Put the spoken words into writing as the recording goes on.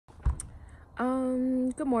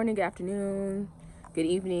Good morning, good afternoon, good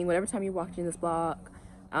evening, whatever time you're watching this vlog.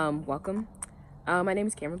 Welcome. My name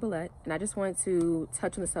is Cameron Billette, and I just wanted to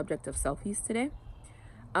touch on the subject of selfies today.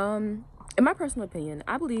 In my personal opinion,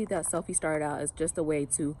 I believe that selfies started out as just a way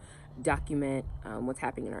to document what's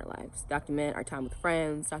happening in our lives, document our time with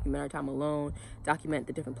friends, document our time alone, document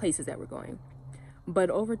the different places that we're going.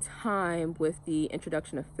 But over time, with the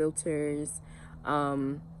introduction of filters,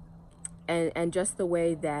 and just the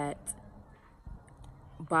way that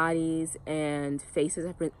bodies and faces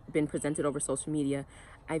have been presented over social media,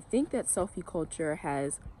 I think that selfie culture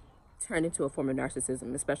has turned into a form of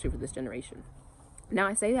narcissism, especially for this generation. Now,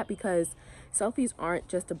 I say that because selfies aren't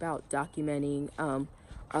just about documenting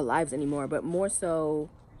our lives anymore, but more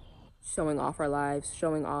so showing off our lives,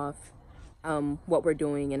 showing off what we're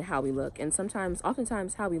doing and how we look. And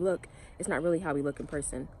oftentimes, how we look is not really how we look in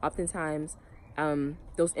person. Oftentimes,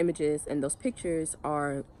 those images and those pictures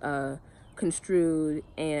are construed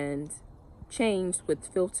and changed with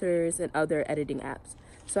filters and other editing apps.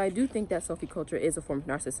 So I do think that selfie culture is a form of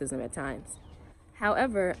narcissism at times.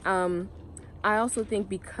 However, I also think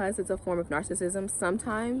because it's a form of narcissism,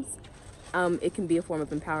 sometimes it can be a form of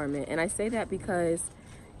empowerment. And I say that because,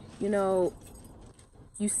 you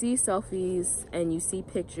see selfies and you see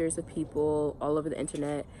pictures of people all over the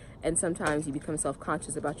internet, and sometimes you become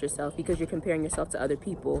self-conscious about yourself because you're comparing yourself to other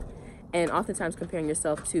people, and oftentimes comparing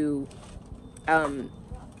yourself to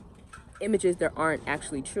images that aren't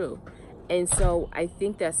actually true. And so I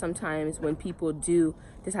think that sometimes when people do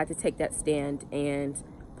decide to take that stand and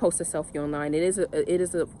post a selfie online, it is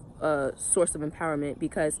a source of empowerment,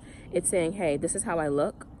 because it's saying, hey, this is how I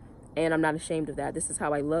look and I'm not ashamed of that. This is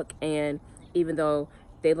how I look, and even though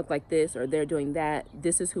they look like this or they're doing that,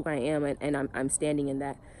 this is who I am, and I'm standing in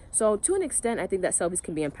that. So to an extent, I think that selfies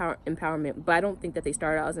can be empowerment, but I don't think that they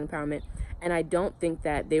started out as empowerment, and I don't think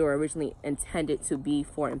that they were originally intended to be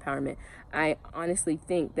for empowerment. I honestly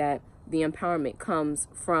think that the empowerment comes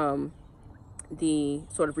from the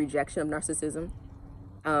sort of rejection of narcissism.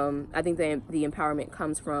 I think the empowerment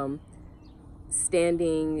comes from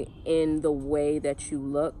standing in the way that you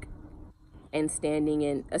look and standing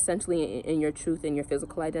in essentially in your truth and your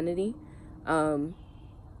physical identity,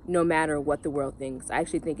 no matter what the world thinks. I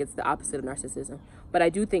actually think it's the opposite of narcissism, but I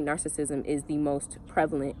do think narcissism is the most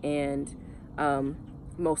prevalent and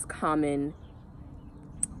most common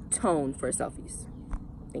tone for selfies.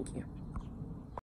 Thank you.